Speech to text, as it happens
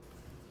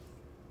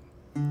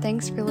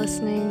Thanks for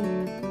listening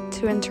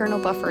to Internal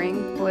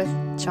Buffering with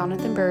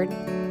Jonathan Bird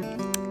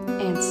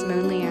and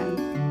Simone Leanne.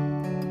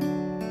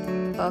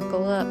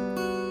 Buckle up,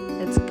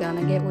 it's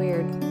gonna get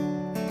weird.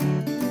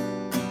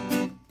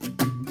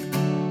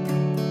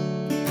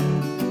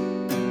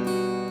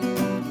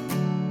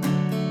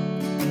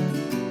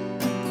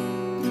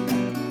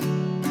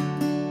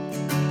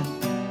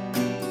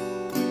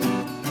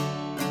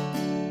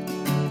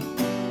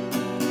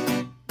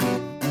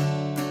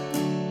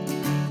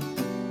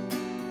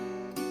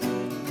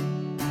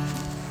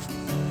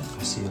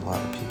 I see a lot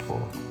of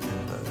people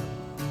in the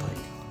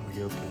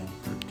reopen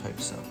group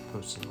type stuff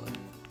posting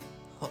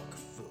Huck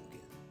Fogan.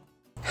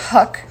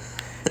 Huck.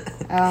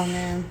 Oh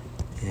man.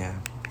 Yeah,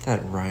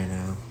 that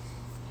rhino.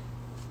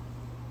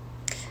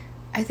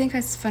 I think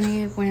it's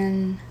funny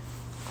when,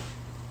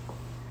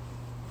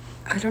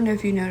 I don't know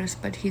if you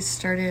noticed, but he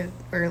started,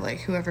 or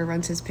whoever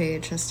runs his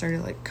page has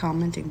started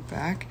commenting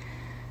back,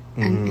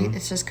 and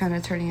it's just kind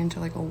of turning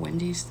into a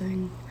Wendy's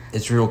thing.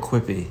 It's real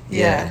quippy.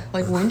 Yeah.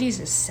 Wendy's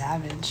is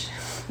savage.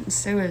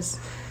 So is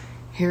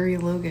Harry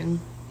Logan.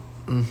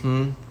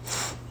 Mm-hmm.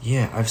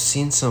 Yeah, I've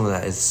seen some of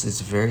that.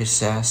 It's very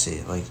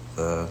sassy.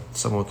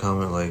 Someone will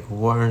comment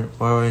why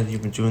haven't you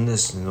been doing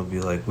this? And they'll be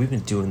like, we've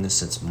been doing this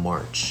since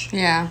March.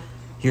 Yeah.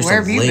 Here's Where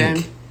a have you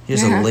link. been?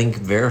 Here's a link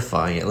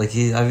verifying it.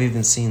 I've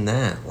even seen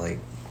that.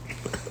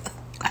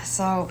 I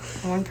saw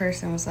one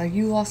person was like,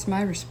 you lost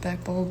my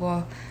respect, blah, blah,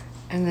 blah.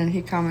 And then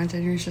he commented,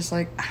 and he was just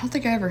like, I don't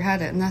think I ever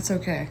had it, and that's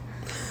okay.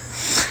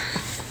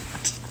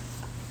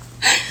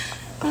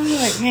 I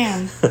was like,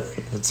 man.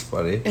 That's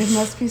funny. It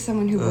must be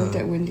someone who worked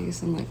at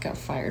Wendy's and got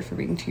fired for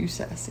being too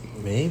sassy.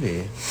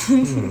 Maybe.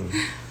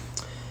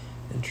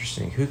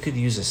 Interesting. Who could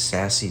use a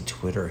sassy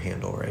Twitter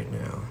handle right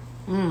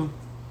now?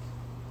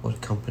 What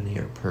company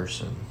or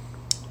person?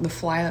 The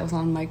fly that was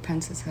on Mike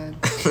Pence's head.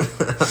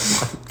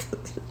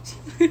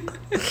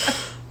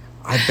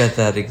 I bet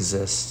that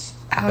exists.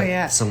 Oh,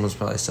 yeah. Someone's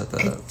probably set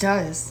that up. It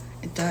does.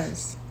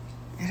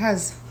 It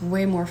has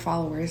way more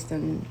followers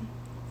than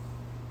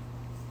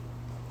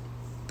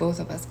both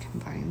of us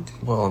combined.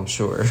 Well, I'm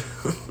sure.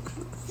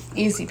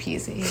 Easy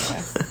peasy,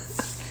 yeah.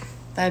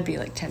 That'd be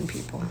 10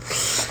 people.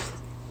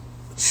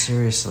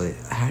 Seriously,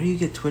 how do you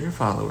get Twitter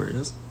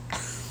followers?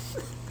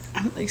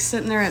 I'm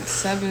sitting there at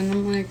 7.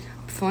 I'm like,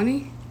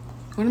 funny?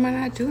 What am I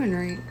not doing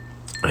right?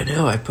 I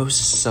know. I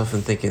posted stuff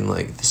and thinking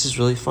this is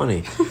really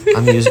funny.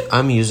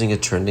 I'm using a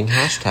trending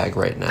hashtag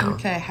right now.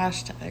 Okay,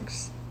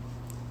 hashtags.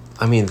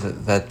 I mean,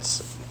 that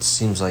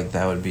seems like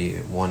that would be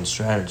one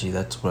strategy.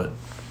 That's what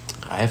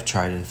I've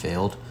tried and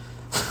failed.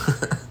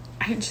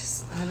 I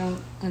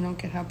don't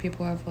get how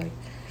people have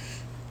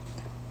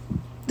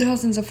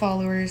thousands of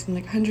followers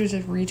and hundreds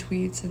of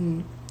retweets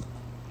and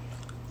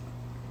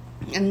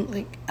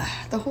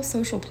the whole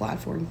social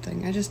platform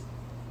thing.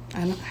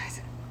 I'm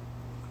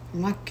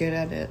not good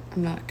at it.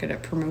 I'm not good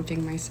at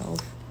promoting myself.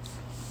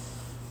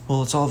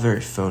 Well, it's all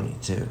very phony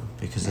too,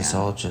 because it's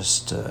all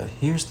just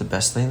here's the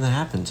best thing that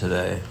happened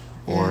today,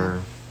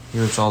 or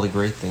here's all the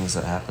great things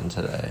that happened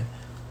today,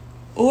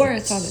 or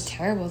it's all the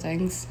terrible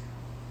things.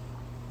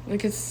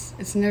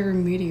 It's never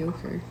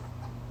mediocre.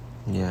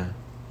 Yeah.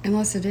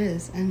 Unless it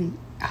is, and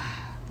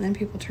then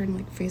people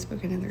turn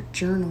Facebook into their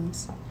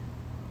journals.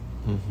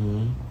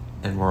 Mm-hmm.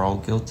 And we're all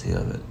guilty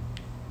of it.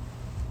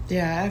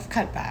 Yeah, I've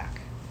cut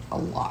back a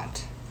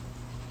lot.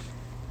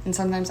 And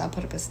sometimes I'll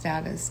put up a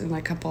status, and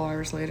a couple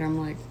hours later, I'm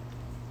like,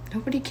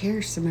 nobody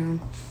cares, Simone.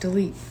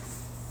 Delete.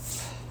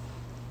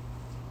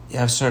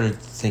 Yeah, I've started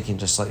thinking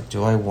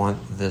do I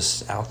want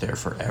this out there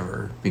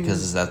forever?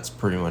 Because that's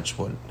pretty much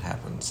what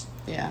happens.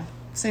 Yeah.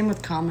 Same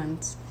with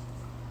comments.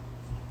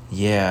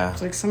 Yeah.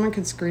 It's someone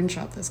could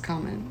screenshot this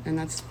comment, and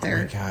that's their...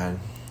 Oh my God.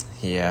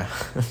 Yeah.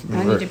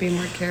 I need to be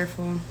more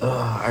careful.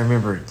 I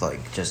remember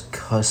just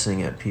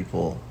cussing at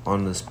people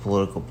on this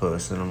political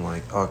post, and I'm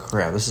like, oh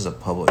crap, this is a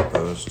public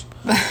post.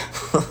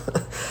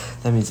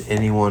 That means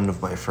any one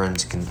of my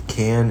friends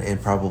can and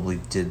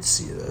probably did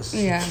see this.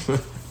 Yeah.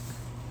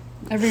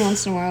 Every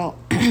once in a while,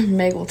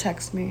 Meg will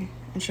text me,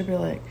 and she'll be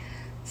like,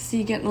 see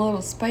you getting a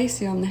little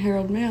spicy on the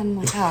Herald Mail. I'm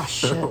like,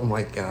 shit. Oh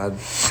my God.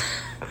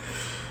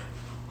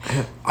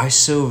 I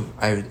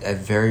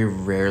very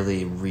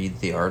rarely read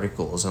the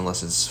articles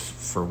unless it's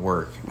for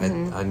work.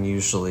 I'm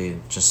usually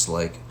just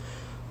ooh,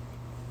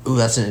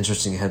 that's an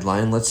interesting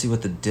headline. Let's see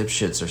what the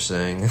dipshits are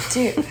saying.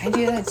 Dude, I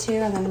do that too,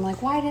 and then I'm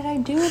like, why did I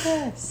do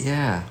this?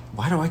 Yeah,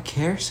 why do I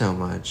care so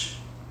much?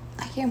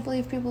 I can't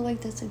believe people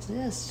like this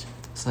exist.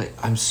 It's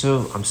I'm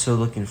so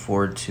looking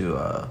forward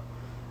to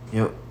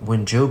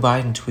when Joe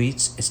Biden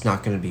tweets, it's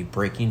not going to be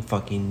breaking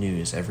fucking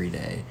news every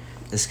day.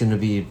 It's going to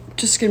be...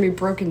 just going to be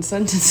broken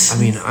sentences.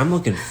 I mean, I'm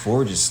looking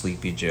forward to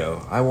Sleepy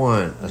Joe. I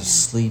want a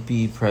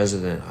sleepy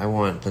president. I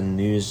want the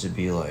news to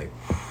be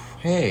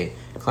hey,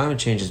 climate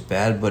change is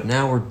bad, but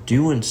now we're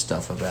doing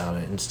stuff about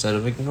it instead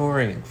of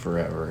ignoring it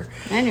forever.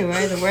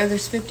 Anyway, the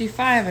weather's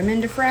 55. I'm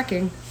into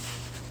fracking.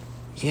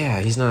 Yeah,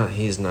 he's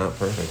not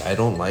perfect. I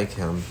don't like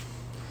him.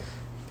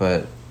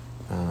 But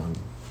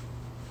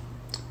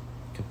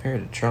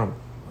compared to Trump,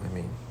 I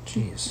mean,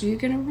 jeez. Are you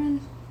going to run?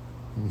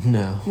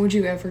 No. Would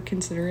you ever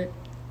consider it?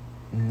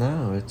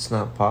 No, it's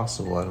not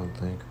possible, I don't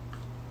think.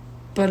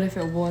 But if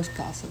it was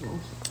possible.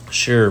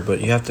 Sure,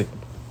 but you have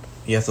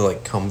to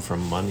like come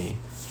from money,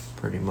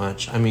 pretty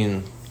much. I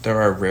mean,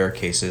 there are rare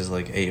cases,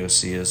 like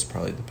AOC is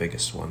probably the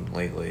biggest one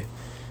lately,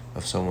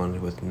 of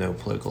someone with no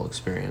political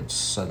experience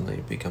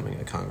suddenly becoming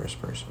a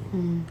congressperson.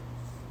 Mm.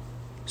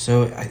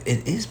 So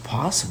it is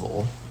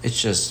possible. It's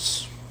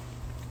just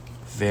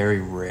very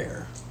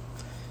rare.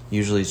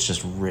 Usually it's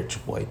just rich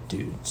white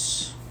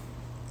dudes.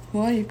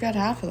 Well, you've got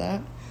half of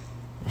that.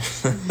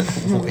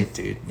 White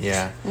dude,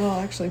 yeah.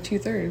 Well, actually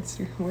 2/3.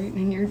 You're waiting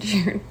in your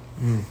chair.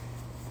 Mm.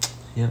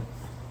 Yep.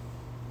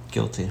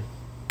 Guilty.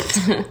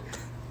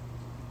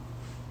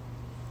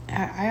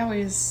 I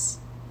always,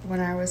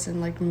 when I was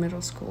in like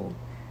middle school,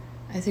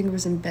 I think it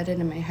was embedded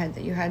in my head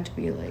that you had to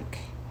be like,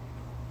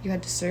 you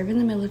had to serve in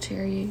the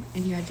military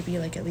and you had to be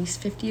like at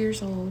least 50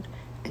 years old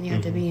and you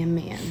had to be a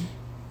man.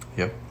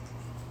 Yep.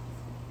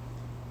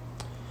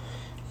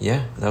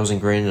 Yeah, that was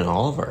ingrained in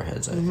all of our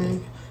heads, I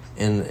think.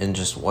 And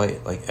just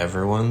white, like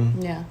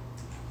everyone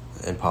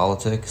in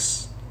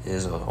politics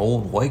is an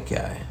old white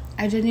guy.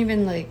 I didn't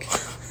even like,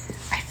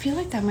 I feel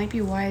like that might be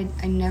why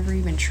I never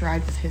even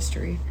tried with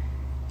history.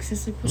 Because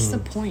it's like, what's the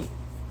point?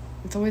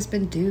 It's always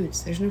been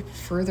dudes. There's no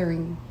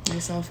furthering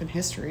myself in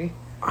history.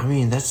 I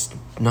mean, that's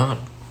not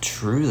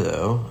true,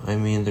 though. I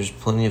mean, there's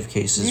plenty of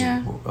cases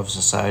of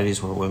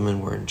societies where women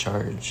were in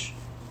charge.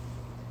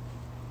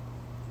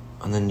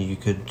 And then you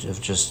could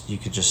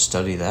just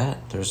study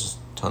that. There's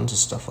tons of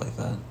stuff like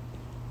that.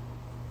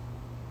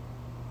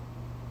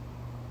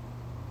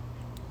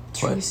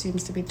 Tree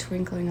seems to be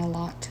twinkling a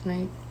lot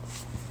tonight.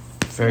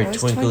 Very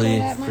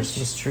twinkly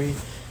Christmas tree.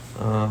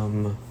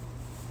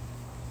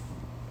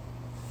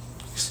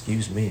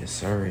 Excuse me,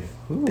 sorry.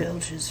 Ooh.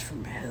 Belches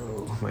from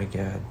hell. Oh my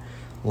god.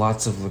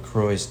 Lots of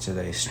LaCroix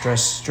today.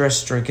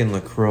 Stress drinking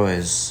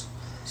LaCroix.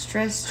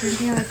 Stress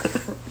drinking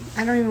LaCroix.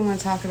 I don't even want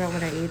to talk about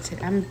what I ate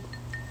today.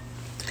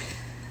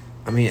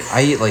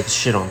 I eat like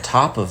shit on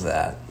top of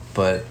that,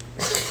 but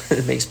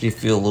it makes me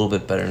feel a little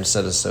bit better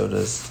instead of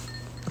sodas.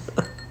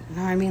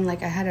 No, I mean,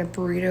 like, I had a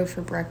burrito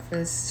for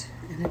breakfast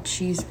and a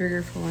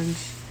cheeseburger for lunch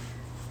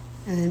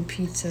and then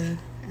pizza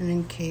and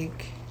then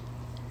cake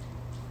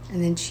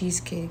and then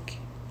cheesecake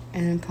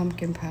and then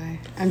pumpkin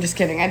pie. I'm just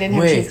kidding. I didn't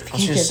have cheesecake. I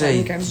was going to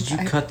say, did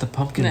you cut the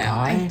pumpkin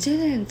pie? No, I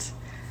didn't.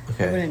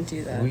 Okay. I wouldn't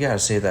do that. We got to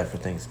save that for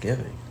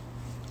Thanksgiving.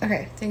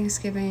 Okay,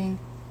 Thanksgiving,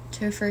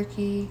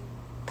 tofurkey,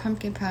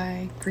 pumpkin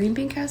pie, green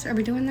bean casserole. Are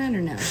we doing that or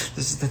no?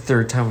 This is the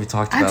third time we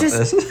talked about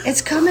this.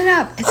 It's coming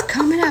up. It's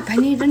coming up. I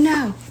need to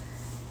know.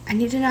 I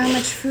need to know how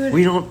much food.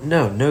 We don't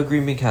know. No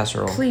green bean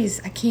casserole.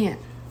 Please, I can't.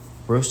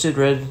 Roasted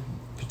red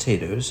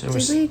potatoes. Did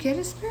we get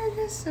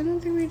asparagus? I don't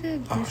think we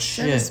did. Oh,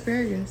 shit.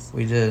 Asparagus.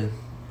 We did.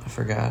 I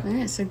forgot.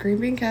 Yeah, so green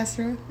bean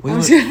casserole.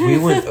 We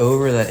went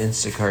over that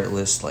Instacart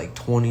list like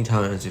 20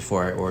 times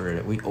before I ordered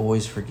it. We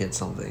always forget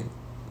something.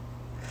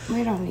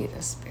 We don't need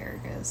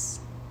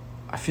asparagus.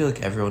 I feel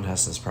like everyone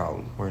has this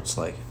problem where it's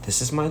like,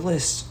 this is my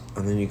list.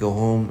 And then you go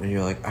home and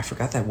you're like, I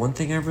forgot that one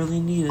thing I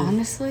really needed.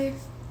 Honestly,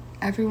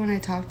 everyone I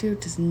talk to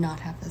does not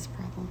have this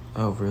problem.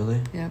 Oh,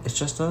 really? Yep. It's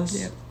just us?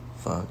 Yep.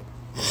 Fuck.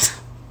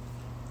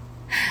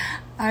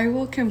 I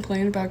will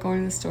complain about going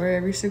to the store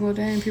every single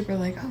day and people are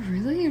like, oh,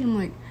 really? And I'm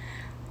like,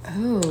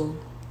 oh,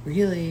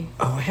 really?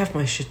 Oh, I have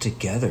my shit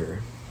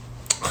together.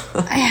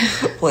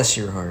 Bless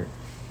your heart.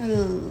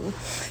 Ugh.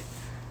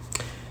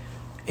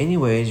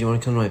 Anyways, you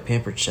want to come to my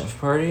Pampered Chef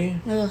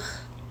party? Ugh.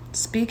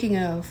 Speaking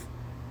of...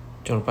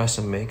 Do you want to buy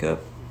some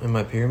makeup in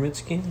my pyramid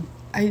scheme?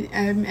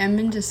 I'm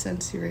into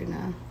Sassy right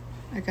now.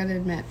 I gotta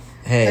admit.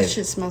 Hey. That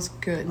shit smells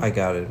good. I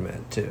gotta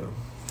admit, too.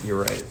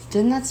 You're right.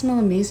 Didn't that smell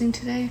amazing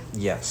today?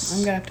 Yes.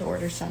 I'm gonna have to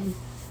order some.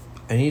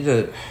 I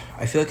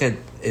feel like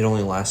it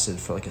only lasted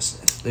for like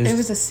it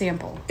was a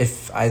sample.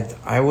 If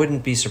I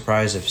wouldn't be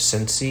surprised if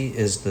Scentsy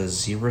is the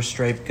zebra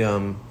stripe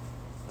gum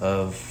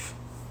of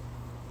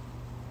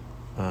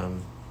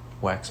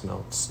wax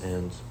melts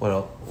and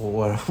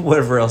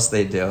whatever else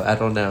they do. I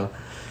don't know.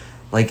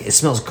 Like, it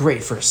smells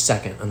great for a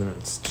second and then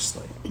it's just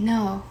like...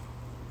 No,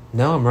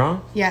 I'm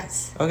wrong?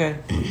 Yes. Okay.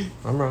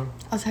 I'm wrong.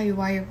 I'll tell you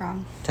why you're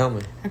wrong. Tell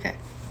me. Okay.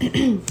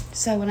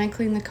 So when I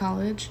cleaned the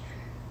college,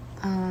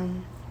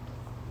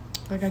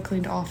 I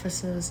cleaned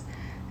offices,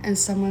 and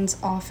someone's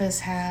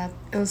office it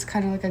was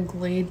kind of like a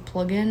Glade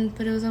plug-in,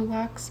 but it was a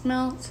wax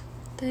melt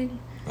thing.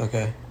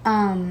 Okay.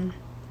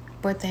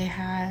 But they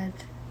had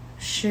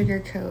sugar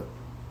cookie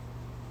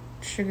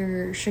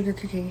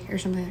or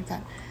something like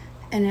that,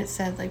 and it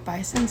said like buy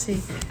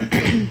Scentsy,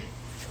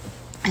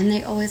 and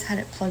they always had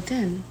it plugged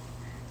in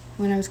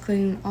when I was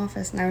cleaning the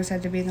office, and I always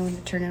had to be the one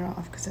to turn it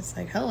off because it's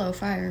like, hello,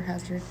 fire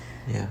hazard.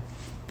 Yeah.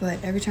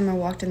 But every time I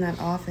walked in that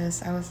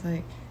office, I was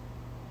like,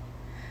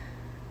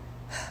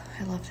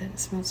 I loved it. It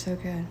smelled so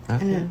good.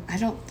 Okay. And I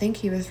don't think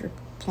he was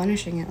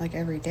replenishing it like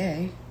every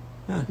day.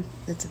 Huh.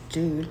 It's a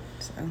dude,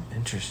 so.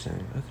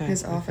 Interesting. Okay.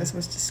 His office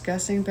was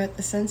disgusting, but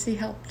the Scentsy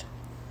helped.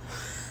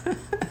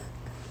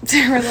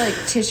 There were like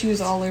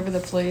tissues all over the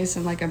place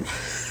and like a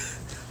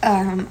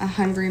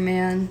hungry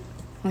man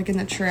like in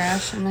the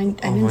trash, and I Oh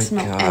didn't my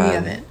smell God. any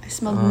of it. I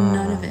smelled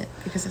none of it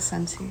because of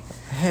Scentsy.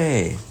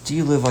 Hey, do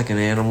you live like an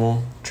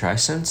animal? Try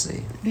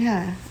Scentsy.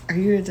 Yeah. Are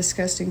you a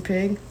disgusting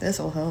pig?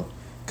 This'll help.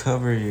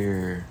 Cover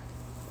your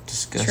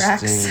disgusting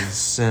Tracks.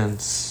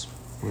 scents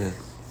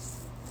with...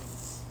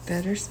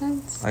 Better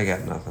scents? I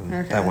got nothing.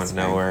 Okay, That went that's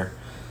fine. nowhere.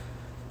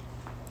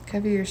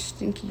 Cover your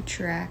stinky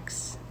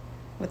tracks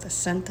with a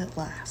scent that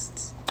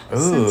lasts. Ooh,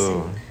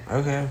 Scentsy.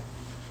 okay.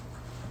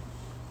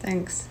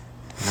 Thanks.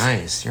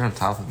 Nice. You're on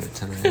top of it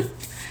tonight.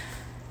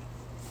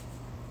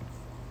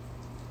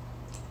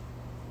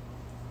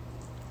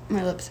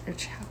 My lips are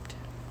chapped.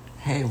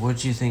 Hey,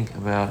 what'd you think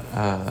about,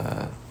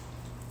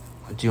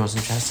 do you want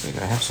some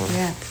chapstick? I have some.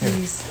 Yeah, Here.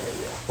 please.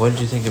 What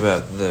did you think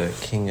about the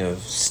King of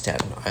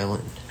Staten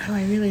Island? Oh,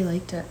 I really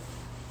liked it.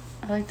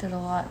 I liked it a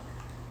lot.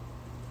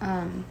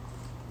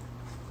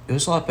 It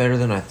was a lot better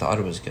than I thought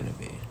it was going to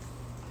be.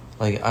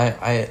 Like,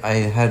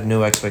 I had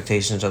no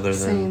expectations other than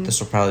Same. this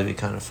will probably be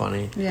kind of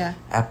funny. Yeah.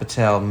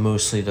 Apatow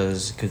mostly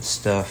does good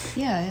stuff.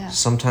 Yeah.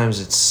 Sometimes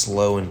it's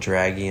slow and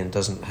draggy and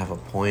doesn't have a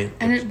point.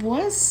 And it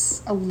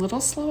was a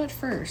little slow at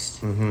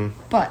first. Mm-hmm.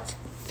 But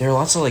There are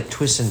lots of, like,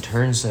 twists and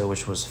turns, though,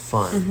 which was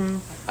fun.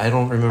 Mm-hmm. I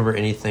don't remember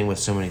anything with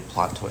so many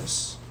plot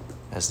twists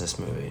as this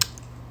movie.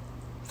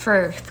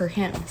 for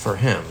him. For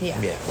him.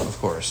 Yeah. Yeah, of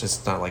course.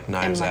 It's not like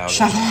Knives And, like, Out.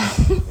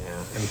 Shyamalan.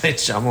 Yeah, and Night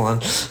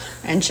Shyamalan.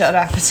 And Judd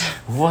Apatow.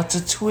 What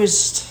a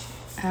twist.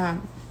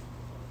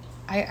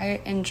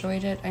 I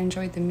enjoyed it. I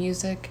enjoyed the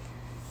music.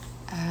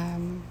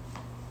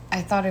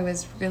 I thought it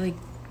was really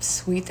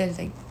sweet that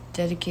they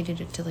dedicated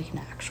it to like an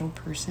actual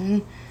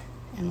person,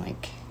 and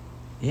like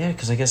Yeah,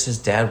 because I guess his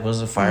dad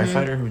was a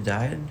firefighter who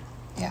died.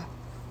 yeah.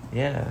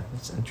 Yeah,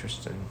 that's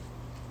interesting.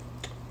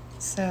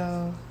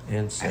 So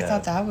And sad. I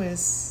thought that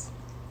was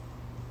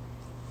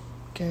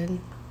good.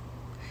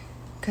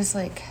 Cause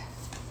like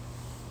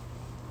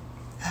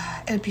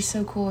it'd be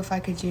so cool if I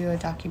could do a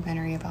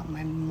documentary about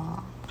my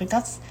mom. Like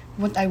that's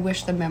what I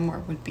wish the memoir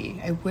would be.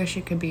 I wish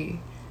it could be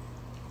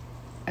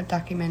a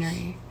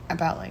documentary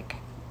about like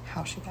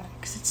how she died.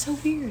 Cause it's so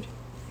weird.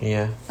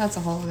 Yeah. That's a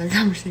whole other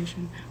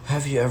conversation.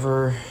 Have you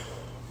ever,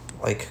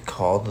 like,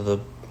 called the...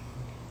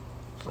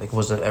 Like,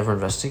 was it ever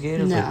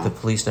investigated? No. Like, the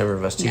police never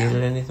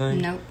investigated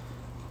anything? Nope.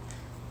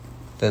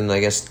 Then I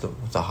guess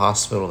the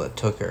hospital that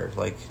took her,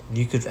 like,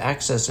 you could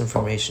access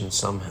information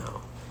somehow.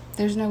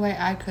 There's no way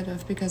I could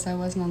have because I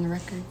wasn't on the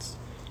records.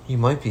 You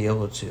might be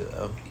able to,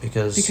 though,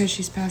 because... Because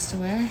she's passed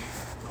away?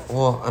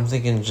 Well, I'm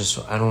thinking just...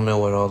 I don't know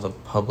what all the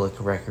public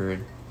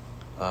record...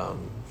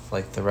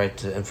 like, the Right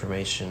to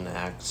Information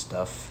Act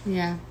stuff...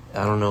 Yeah.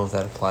 I don't know if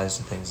that applies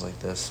to things like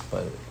this,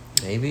 but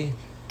maybe.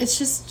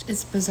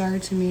 It's bizarre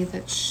to me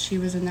that she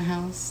was in the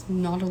house,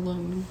 not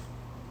alone,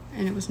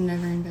 and it was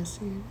never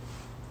investigated.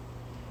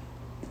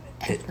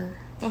 Ever.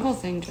 The whole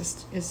thing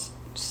just is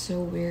so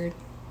weird.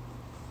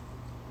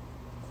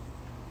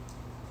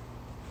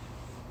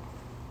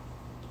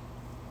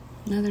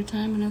 Another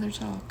time, another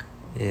talk.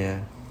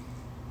 Yeah.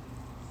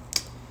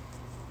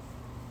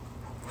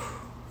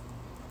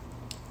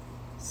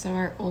 So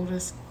our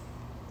oldest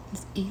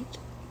is 8.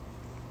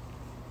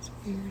 It's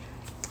weird.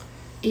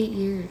 8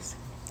 years.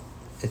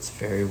 It's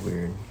very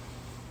weird.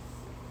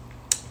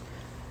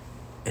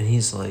 And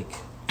he's like...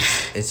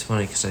 It's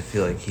funny because I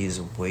feel like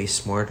he's way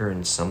smarter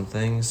in some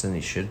things than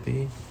he should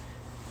be.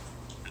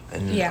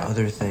 And in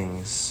other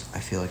things, I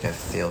feel like I've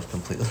failed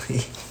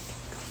completely.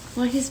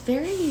 Well, he's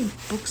very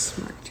book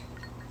smart.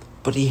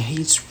 But he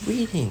hates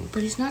reading.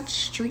 But he's not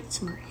street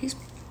smart. He's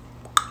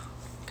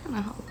kind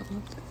of hollow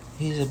up there.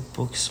 He's a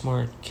book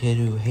smart kid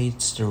who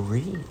hates to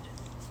read.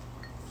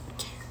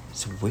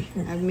 It's weird.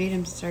 I've made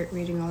him start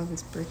reading all of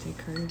his birthday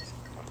cards.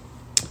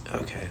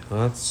 Okay,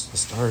 well, that's the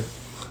start.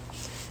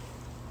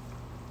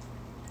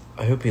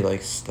 I hope he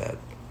likes that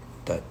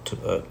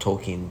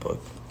Tolkien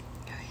book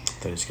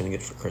that he's going to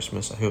get for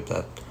Christmas. I hope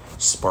that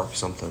sparks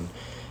something.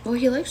 Well,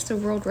 he likes the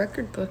world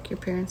record book your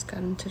parents got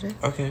him today.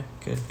 Okay,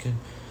 good.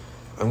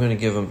 I'm going to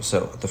give him...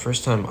 So, the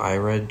first time I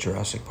read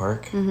Jurassic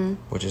Park,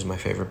 which is my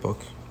favorite book,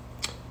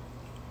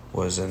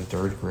 was in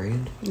 3rd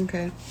grade.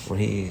 Okay. When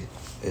he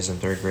is in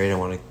 3rd grade, I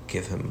want to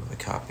give him a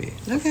copy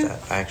of that.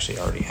 I actually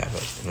already have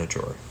it in a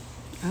drawer.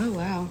 Oh,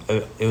 wow.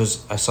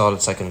 I saw it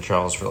at Second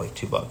Charles for like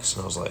 $2,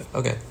 and I was like,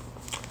 okay.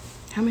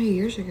 How many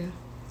years ago?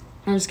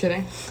 I'm just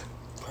kidding.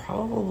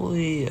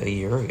 Probably a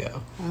year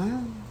ago.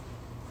 Oh.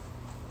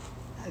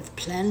 I've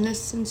planned this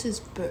since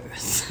his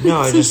birth. No,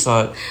 I just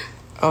thought,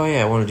 oh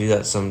yeah, I want to do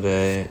that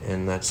someday,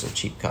 and that's a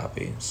cheap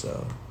copy,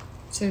 so.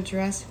 So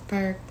Jurassic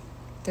Park,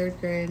 3rd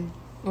grade.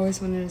 Always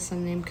wanted a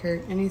son named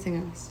Kurt. Anything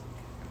else?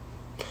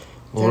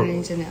 Don't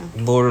need to know.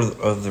 Lord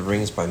of the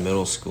Rings by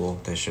middle school,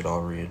 they should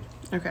all read.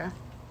 Okay.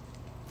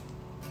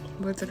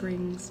 Lord of the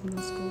Rings,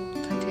 middle school,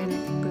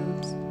 Titanic,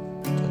 boobs.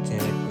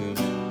 Titanic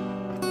boobs.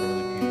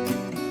 Early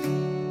puberty.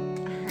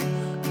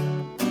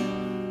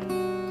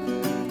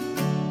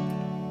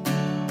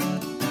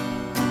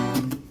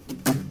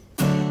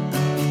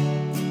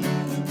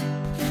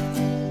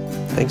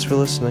 Thanks for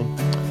listening.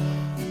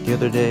 The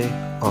other day,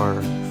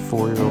 our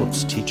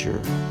 4-year-old's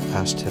teacher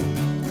asked him,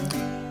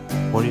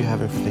 what are you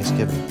having for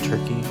Thanksgiving,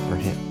 turkey or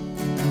ham?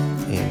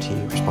 And he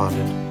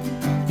responded,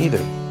 neither.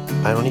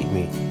 I don't eat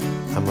meat.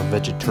 I'm a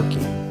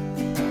vegetarian.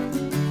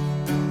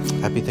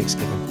 Happy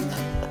Thanksgiving.